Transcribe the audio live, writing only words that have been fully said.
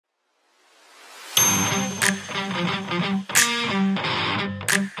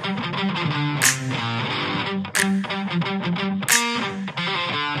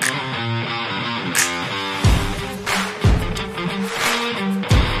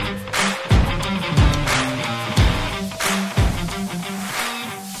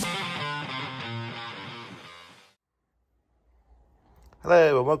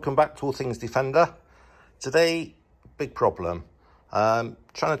and welcome back to All Things Defender. Today, big problem. Trying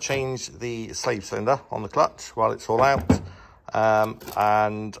to change the slave cylinder on the clutch while it's all out.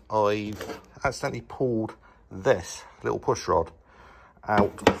 And I've accidentally pulled this little push rod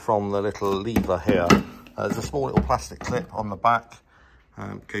out from the little lever here. There's a small little plastic clip on the back,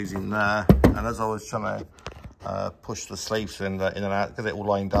 goes in there. And as I was trying to push the slave cylinder in and out, get it all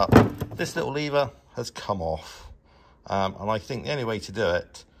lined up, this little lever has come off. And I think the only way to do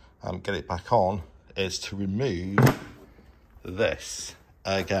it, get it back on, is to remove this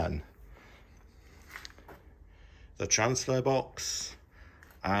again. The transfer box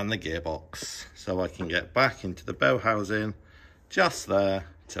and the gearbox, so I can get back into the bell housing just there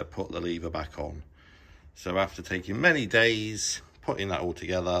to put the lever back on. So after taking many days putting that all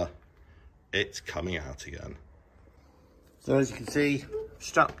together, it's coming out again. So as you can see,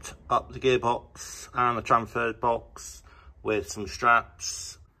 strapped up the gearbox and the transfer box with some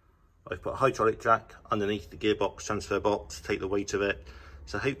straps. I've put a hydraulic jack underneath the gearbox transfer box to take the weight of it.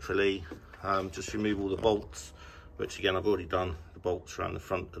 So hopefully just remove all the bolts, which again I've already done the bolts around the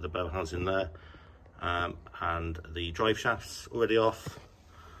front of the bell housing there, and the drive shafts already off,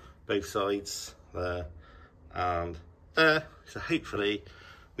 both sides there and there. So hopefully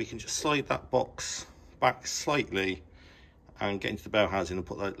we can just slide that box back slightly and get into the bell housing and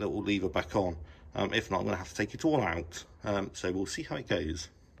put that little lever back on. If not, I'm going to have to take it all out. So we'll see how it goes.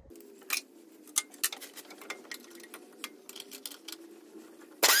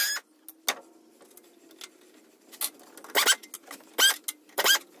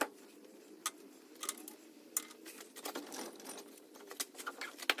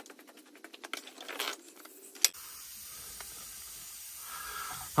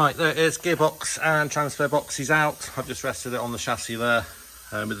 Right, there it is, gearbox and transfer box is out. I've just rested it on the chassis there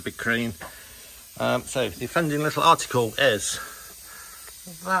with a big crane. So the offending little article is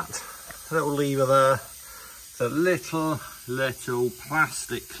that little lever there, the little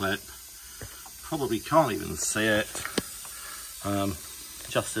plastic clip. Probably can't even see it,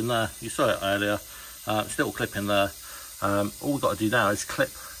 just in there. You saw it earlier, it's a little clip in there. All we've got to do now is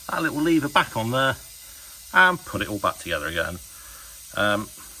clip that little lever back on there and put it all back together again.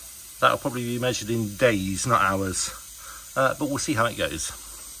 That'll probably be measured in days, not hours, but we'll see how it goes.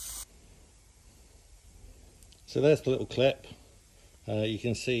 So there's the little clip. You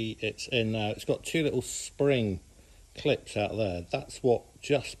can see it's in now. It's got two little spring clips out there. That's what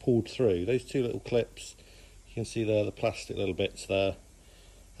just pulled through. Those two little clips, you can see there, the plastic little bits there,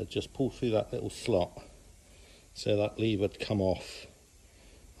 had just pulled through that little slot. So that lever had come off.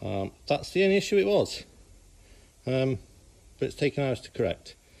 That's the only issue it was. But it's taken hours to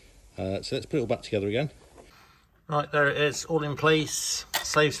correct. So let's put it all back together again. Right, there it is, all in place.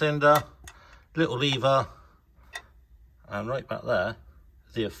 Slave cylinder, little lever, and right back there,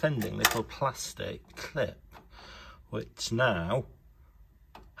 the offending little plastic clip, which now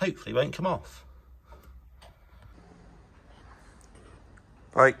hopefully won't come off.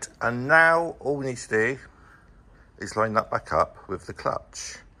 Right, and now all we need to do is line that back up with the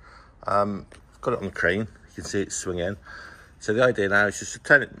clutch. Got it on the crane, you can see it swinging. So the idea now is just to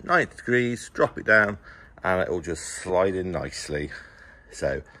turn it 90 degrees, drop it down, and it'll just slide in nicely.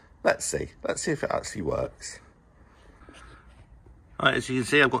 So let's see if it actually works. Right, as you can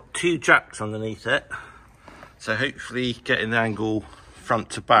see, I've got two jacks underneath it. So hopefully getting the angle front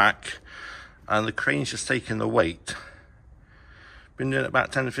to back, and the crane's just taking the weight. Been doing it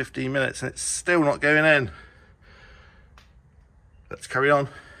about 10 to 15 minutes and it's still not going in. Let's carry on.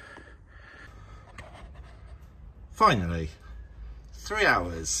 Finally. 3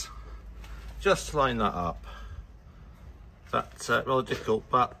 hours just to line that up. That's rather difficult,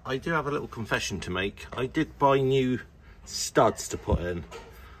 but I do have a little confession to make. I did buy new studs to put in.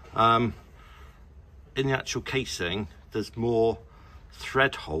 In the actual casing, there's more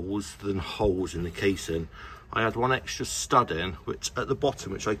thread holes than holes in the casing. I had one extra stud in, which at the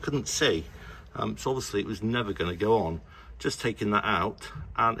bottom, which I couldn't see. So obviously it was never going to go on. Just taking that out,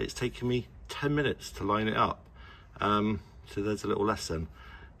 and it's taken me 10 minutes to line it up. So there's a little lesson.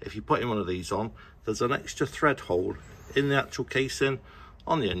 If you put in one of these on, there's an extra thread hole in the actual casing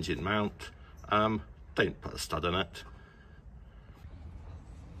on the engine mount. Don't put a stud in it.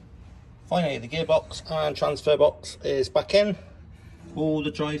 Finally, the gearbox and transfer box is back in. All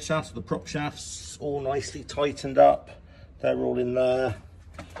the drive shafts, the prop shafts, all nicely tightened up. They're all in there.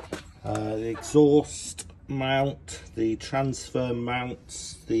 The exhaust mount, the transfer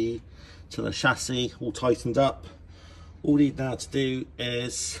mounts, to the chassis, all tightened up. All we need now to do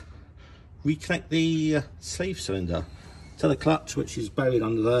is reconnect the slave cylinder to the clutch, which is buried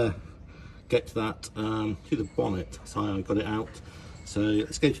under there. Get to that, to the bonnet, so I got it out. So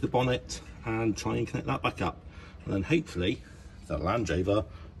let's go to the bonnet and try and connect that back up. And then hopefully the Landrover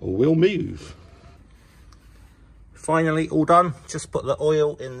will move. Finally all done. Just put the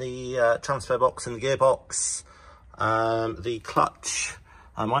oil in the transfer box and the gearbox. The clutch,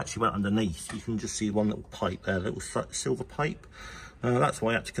 I actually went underneath. You can just see one little pipe there, little silver pipe. That's why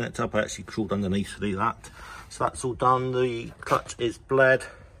I had to connect up. I actually crawled underneath to do that. So that's all done. The clutch is bled.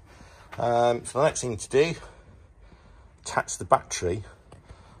 So the next thing to do, attach the battery,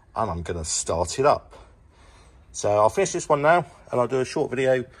 and I'm going to start it up. So I'll finish this one now, and I'll do a short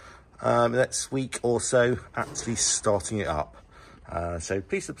video next week or so actually starting it up. So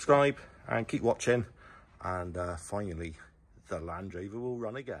please subscribe and keep watching, and finally the Landrover will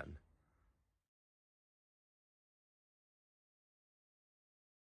run again.